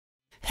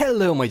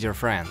Hello my dear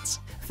friends!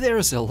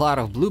 There's a lot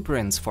of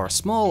blueprints for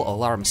small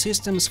alarm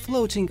systems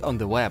floating on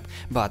the web,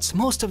 but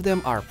most of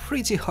them are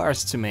pretty hard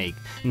to make.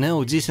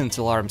 No decent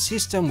alarm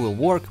system will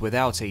work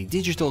without a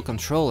digital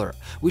controller,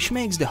 which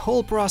makes the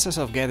whole process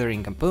of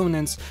gathering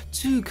components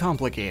too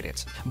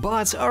complicated.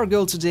 But our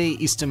goal today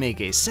is to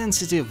make a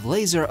sensitive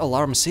laser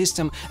alarm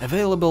system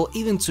available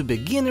even to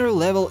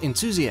beginner-level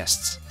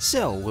enthusiasts.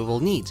 So we will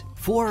need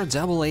 4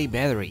 AA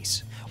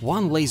batteries,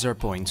 1 laser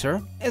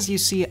pointer. As you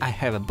see, I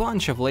have a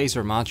bunch of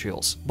laser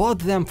modules, bought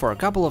them for a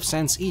couple of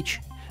cents each.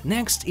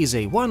 Next is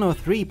a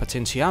 103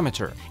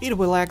 potentiometer. It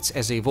will act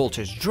as a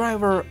voltage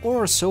driver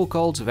or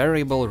so-called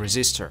variable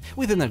resistor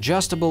with an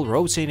adjustable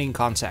rotating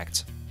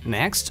contact.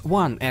 Next,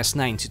 1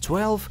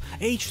 S9012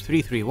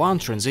 H331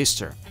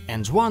 transistor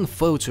and 1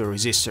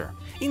 photoresistor.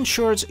 In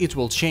short, it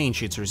will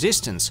change its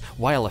resistance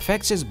while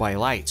affected by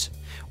light.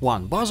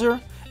 1 buzzer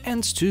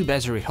and 2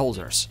 battery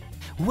holders.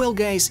 Well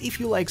guys, if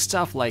you like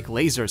stuff like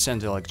lasers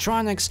and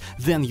electronics,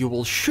 then you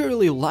will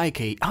surely like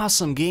an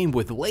awesome game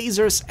with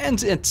lasers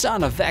and a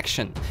ton of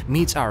action.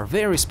 Meet our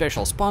very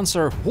special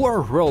sponsor,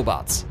 War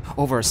Robots.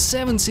 Over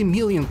 70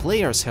 million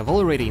players have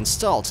already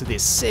installed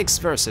this 6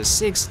 vs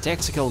 6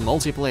 tactical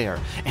multiplayer,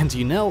 and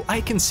you know, I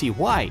can see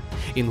why.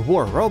 In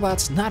War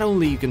Robots, not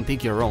only you can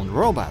pick your own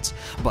robots,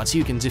 but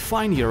you can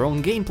define your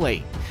own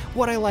gameplay.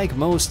 What I like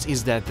most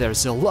is that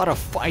there's a lot of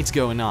fights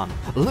going on.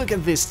 Look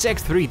at this Tech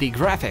 3D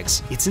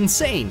graphics, it's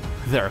insane!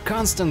 There are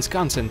constant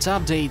content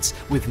updates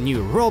with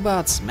new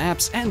robots,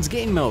 maps and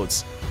game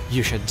modes.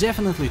 You should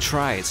definitely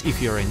try it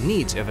if you're in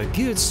need of a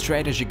good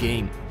strategy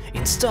game.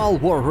 Install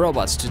War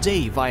Robots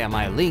today via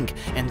my link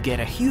and get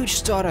a huge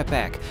starter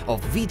pack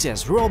of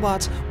Vitesse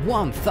Robot,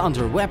 1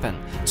 Thunder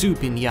Weapon, 2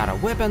 Pinata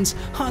Weapons,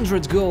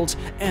 100 Gold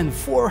and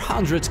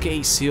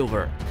 400k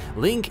Silver.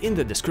 Link in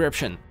the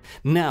description.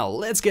 Now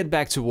let's get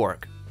back to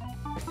work.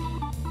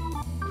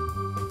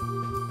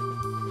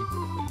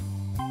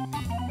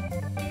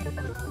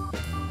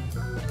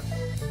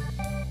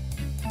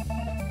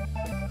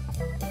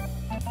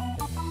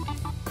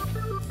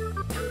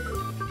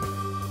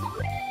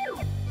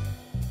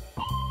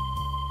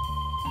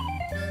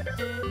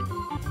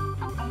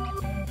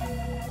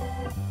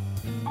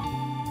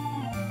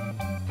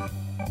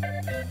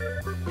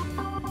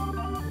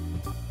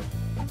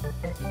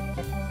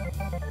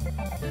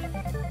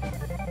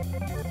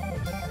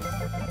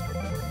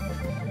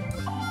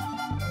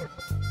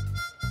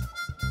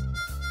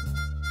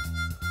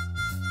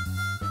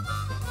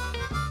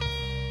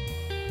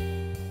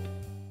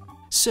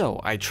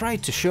 So, I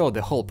tried to show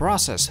the whole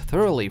process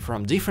thoroughly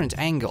from different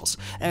angles,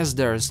 as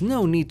there's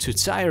no need to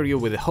tire you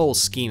with the whole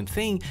scheme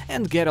thing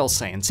and get all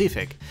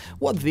scientific.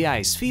 What the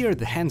eyes fear,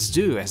 the hands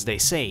do, as they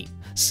say.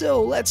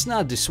 So let's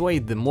not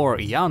dissuade the more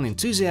young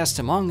enthusiast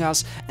among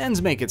us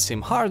and make it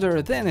seem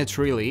harder than it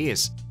really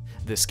is.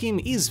 The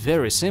scheme is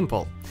very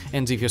simple,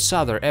 and if you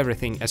solder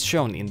everything as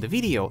shown in the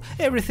video,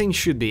 everything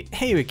should be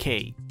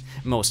A-OK.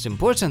 Most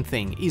important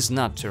thing is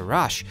not to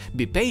rush,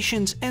 be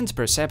patient and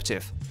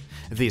perceptive.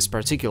 This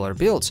particular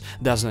build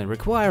doesn't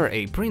require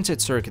a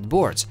printed circuit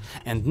board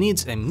and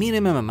needs a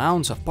minimum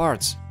amount of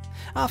parts.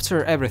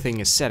 After everything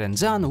is said and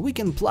done, we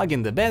can plug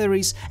in the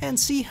batteries and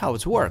see how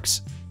it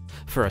works.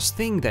 First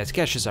thing that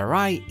catches our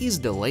eye is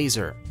the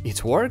laser.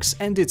 It works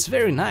and it's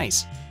very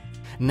nice.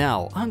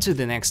 Now, onto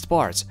the next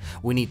part.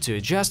 We need to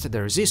adjust the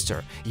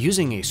resistor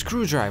using a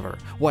screwdriver,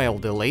 while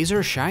the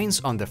laser shines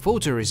on the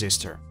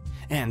photoresistor.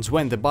 And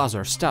when the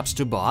buzzer stops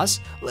to buzz,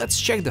 let's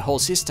check the whole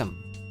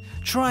system.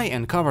 Try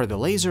and cover the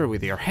laser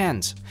with your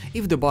hand.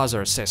 If the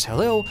buzzer says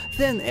hello,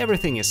 then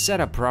everything is set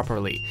up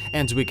properly,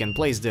 and we can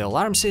place the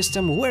alarm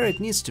system where it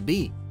needs to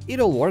be. It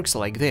all works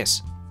like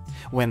this.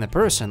 When a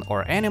person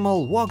or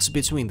animal walks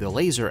between the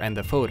laser and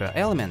the photo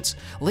elements,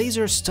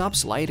 laser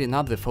stops lighting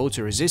up the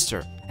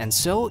photoresistor, and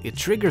so it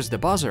triggers the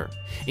buzzer.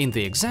 In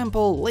the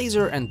example,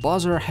 laser and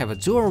buzzer have a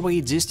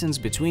doorway distance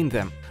between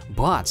them.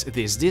 But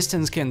this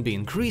distance can be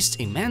increased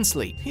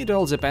immensely, it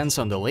all depends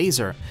on the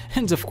laser,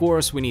 and of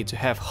course we need to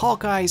have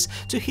hawk eyes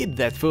to hit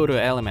that photo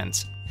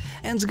element.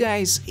 And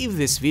guys, if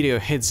this video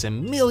hits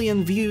 1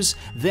 million views,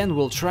 then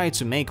we'll try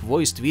to make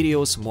voiced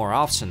videos more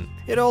often.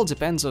 It all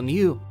depends on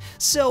you.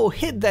 So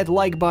hit that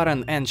like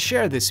button and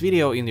share this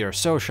video in your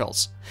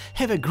socials.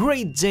 Have a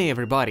great day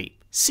everybody,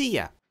 see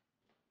ya!